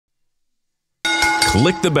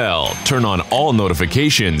Click the bell, turn on all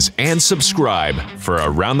notifications, and subscribe for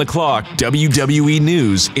around-the-clock WWE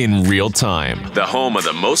news in real time. The home of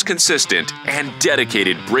the most consistent and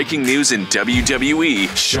dedicated breaking news in WWE,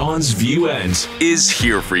 Seanzviewent, is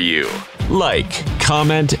here for you. Like,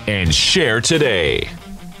 comment, and share today.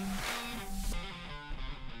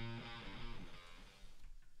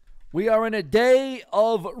 We are in a day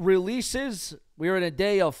of releases. We are in a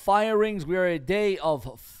day of firings. We are in a day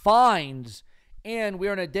of fines. And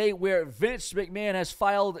we're in a day where Vince McMahon has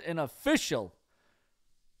filed an official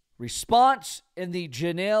response in the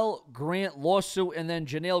Janelle Grant lawsuit. And then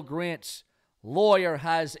Janelle Grant's lawyer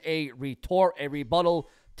has a retort, a rebuttal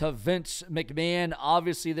to Vince McMahon.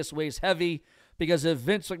 Obviously, this weighs heavy because if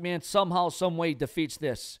Vince McMahon somehow, some way defeats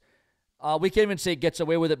this, we can't even say gets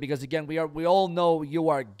away with it because, again, we all know you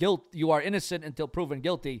are innocent until proven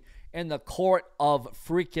guilty in the court of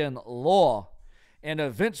freaking law. And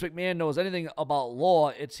if Vince McMahon knows anything about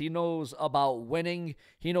law, he knows about winning.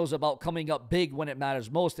 He knows about coming up big when it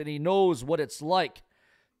matters most. And he knows what it's like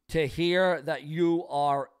to hear that you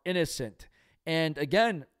are innocent. And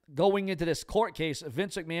again, going into this court case,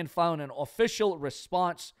 Vince McMahon found an official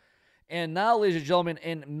response. And now, ladies and gentlemen,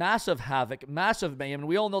 in massive havoc, massive mayhem. And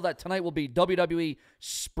we all know that tonight will be WWE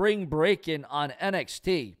Spring Break-In on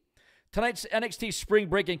NXT. Tonight's NXT Spring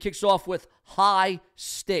Break-In kicks off with high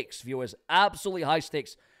stakes, viewers. Absolutely high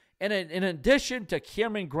stakes. And in addition to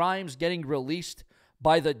Cameron Grimes getting released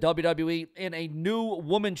by the WWE and a new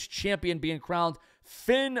women's champion being crowned,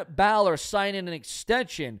 Finn Balor signing an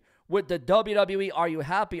extension with the WWE. Are you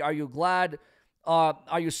happy? Are you glad?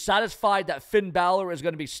 Are you satisfied that Finn Balor is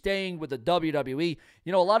going to be staying with the WWE?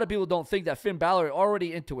 You know, a lot of people don't think that Finn Balor is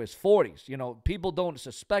already into his 40s. You know, people don't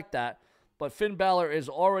suspect that. But Finn Balor is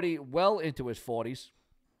already well into his 40s.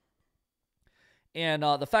 And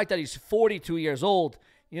the fact that he's 42 years old,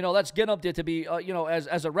 you know, that's getting up there to be,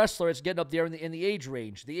 as a wrestler, it's getting up there in the age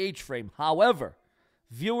range, the age frame. However,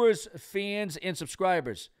 viewers, fans, and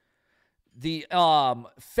subscribers, the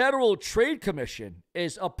Federal Trade Commission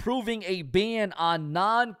is approving a ban on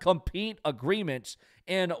non-compete agreements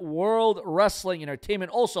in World Wrestling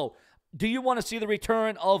Entertainment. Also, do you want to see the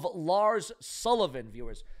return of Lars Sullivan,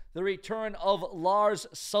 viewers? The return of Lars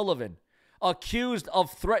Sullivan, accused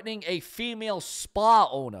of threatening a female spa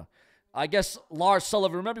owner. I guess Lars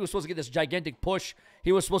Sullivan, remember, he was supposed to get this gigantic push.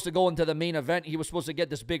 He was supposed to go into the main event. He was supposed to get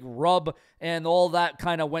this big rub, and all that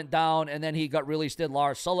kind of went down, and then he got released in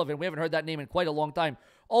Lars Sullivan. We haven't heard that name in quite a long time.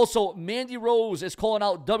 Also, Mandy Rose is calling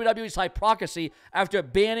out WWE's hypocrisy after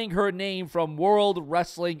banning her name from World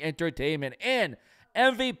Wrestling Entertainment. And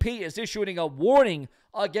MVP is issuing a warning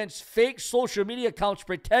against fake social media accounts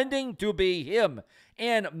pretending to be him.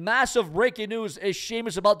 And massive breaking news is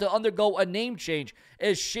Sheamus about to undergo a name change.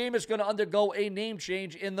 Is Sheamus going to undergo a name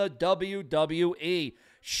change in the WWE?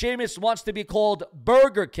 Sheamus wants to be called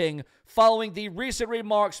Burger King following the recent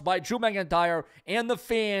remarks by Drew McIntyre and the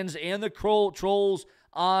fans and the trolls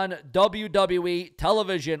on WWE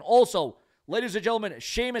television. Also, ladies and gentlemen,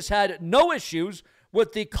 Sheamus had no issues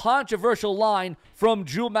with the controversial line from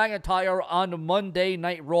Drew McIntyre on Monday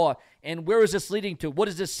Night Raw. And where is this leading to? What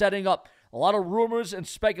is this setting up? A lot of rumors and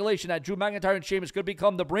speculation that Drew McIntyre and Sheamus could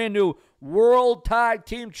become the brand new World Tag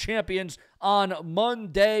Team Champions on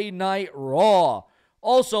Monday Night Raw.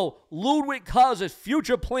 Also, Ludwig Kaiser's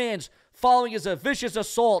future plans following his vicious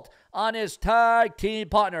assault on his tag team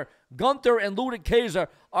partner. Gunther and Ludwig Kaiser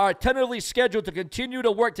are tentatively scheduled to continue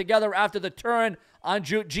to work together after the turn on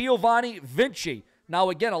Giovanni Vinci. Now,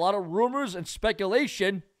 again, a lot of rumors and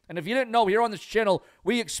speculation. And if you didn't know, here on this channel,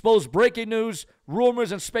 we expose breaking news,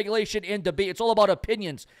 rumors, and speculation and debate. It's all about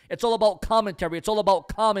opinions. It's all about commentary. It's all about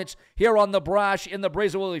comments here on The Brash in the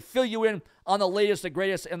Brazen, where we fill you in on the latest, the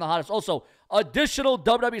greatest, and the hottest. Also, additional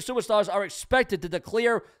WWE superstars are expected to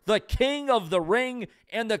declare the King of the Ring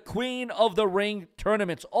and the Queen of the Ring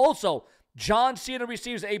tournaments. Also, John Cena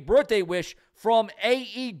receives a birthday wish from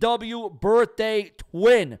AEW birthday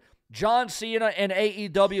twin. John Cena and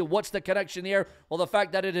AEW, what's the connection there? Well, the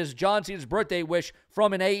fact that it is John Cena's birthday wish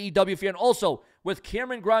from an AEW fan. Also, with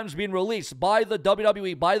Cameron Grimes being released by the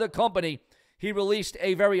WWE, by the company, he released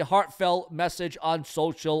a very heartfelt message on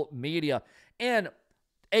social media. And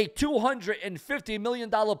a $250 million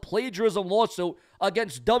plagiarism lawsuit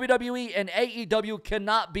against WWE and AEW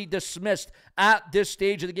cannot be dismissed at this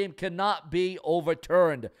stage of the game, cannot be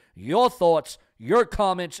overturned. Your thoughts, your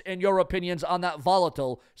comments, and your opinions on that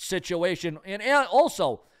volatile situation. And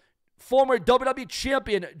also, former WWE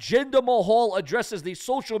champion Jinder Mahal addresses the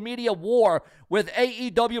social media war with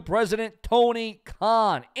AEW president Tony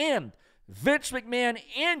Khan. And Vince McMahon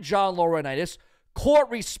and John Laurinaitis Court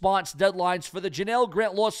response deadlines for the Janelle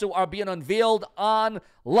Grant lawsuit are being unveiled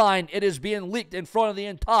online. It is being leaked in front of the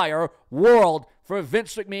entire world for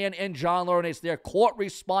Vince McMahon and John Laurinaitis. Their court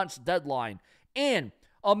response deadline. And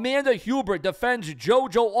Amanda Huber defends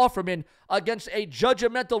JoJo Offerman against a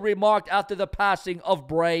judgmental remark after the passing of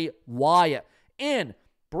Bray Wyatt. And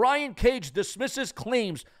Brian Cage dismisses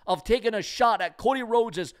claims of taking a shot at Cody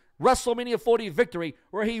Rhodes' WrestleMania 40 victory,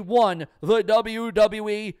 where he won the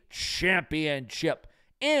WWE Championship.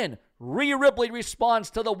 And Rhea Ripley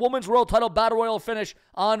responds to the Women's World Title Battle Royal finish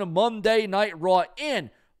on Monday Night Raw.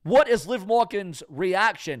 And what is Liv Morgan's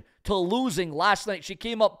reaction to losing last night? She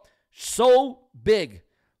came up so big,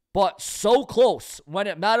 but so close when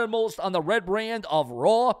it mattered most on the red brand of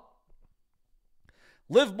Raw.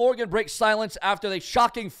 Liv Morgan breaks silence after the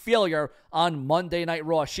shocking failure on Monday Night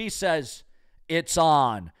Raw. She says, "It's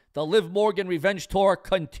on." The Liv Morgan Revenge Tour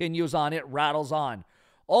continues on. It rattles on.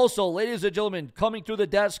 Also, ladies and gentlemen, coming through the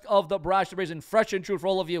desk of the Brash Brazen, fresh and true for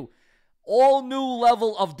all of you, all new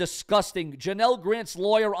level of disgusting. Janelle Grant's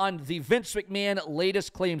lawyer on the Vince McMahon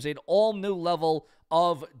latest claims, an all new level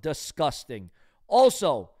of disgusting.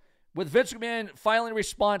 Also, with Vince McMahon filing a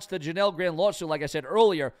response to Janelle Grant lawsuit, like I said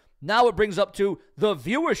earlier, now it brings up to the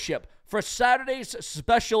viewership for Saturday's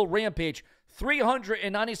special Rampage.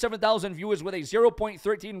 397,000 viewers with a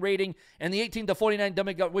 0.13 rating and the 18 to 49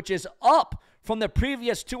 demographic, which is up from the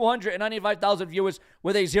previous 295,000 viewers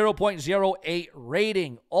with a 0.08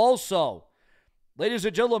 rating. Also, ladies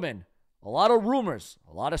and gentlemen, a lot of rumors,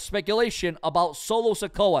 a lot of speculation about Solo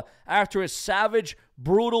Sikoa after his savage,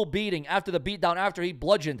 brutal beating, after the beatdown, after he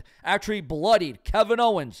bludgeoned, after he bloodied Kevin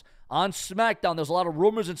Owens on Smackdown. There's a lot of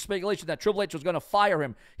rumors and speculation that Triple H was going to fire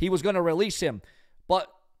him. He was going to release him.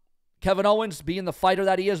 But Kevin Owens, being the fighter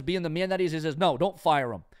that he is, being the man that he is, he says, no, don't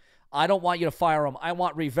fire him. I don't want you to fire him. I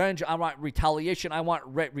want revenge. I want retaliation. I want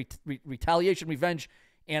retaliation, revenge,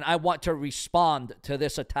 and I want to respond to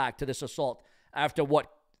this attack, to this assault, after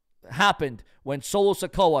what happened when Solo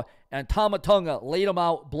Sikoa and Tama Tonga laid him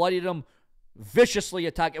out, bloodied him, viciously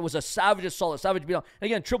attacked. It was a savage assault, a savage beatdown.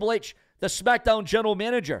 Again, Triple H, the SmackDown general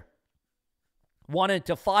manager, wanted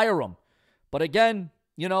to fire him. But again,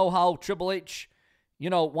 you know how Triple H,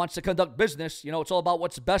 wants to conduct business. It's all about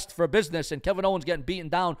what's best for business. And Kevin Owens getting beaten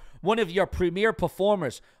down. One of your premier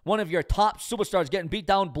performers, one of your top superstars getting beat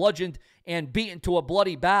down, bludgeoned, and beaten to a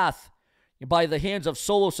bloody bath by the hands of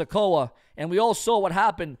Solo Sikoa. And we all saw what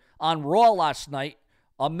happened on Raw last night.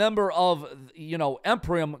 A member of,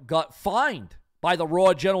 Imperium got fined by the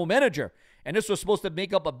Raw general manager. And this was supposed to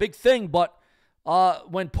make up a big thing. But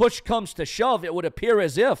when push comes to shove, it would appear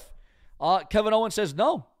as if Kevin Owens says,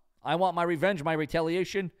 no, I want my revenge, my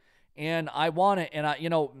retaliation, and I want it. And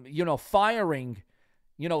firing,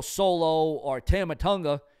 Solo or Tama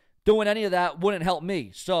Tonga, doing any of that wouldn't help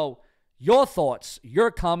me. So your thoughts,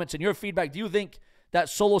 your comments, and your feedback. Do you think that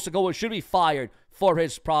Solo Sikoa should be fired for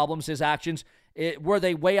his problems, his actions? Were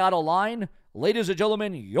they way out of line? Ladies and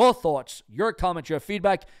gentlemen, your thoughts, your comments, your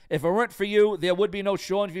feedback. If it weren't for you, there would be no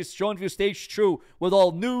Seanzview. Seanzview stays true with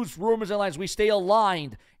all news, rumors, and lines. We stay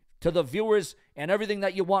aligned to the viewers and everything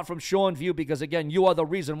that you want from Seanzview, because, again, you are the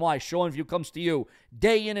reason why Seanzview comes to you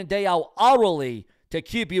day in and day out hourly to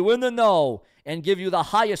keep you in the know and give you the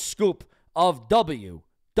highest scoop of WWE.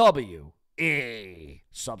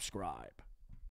 Subscribe.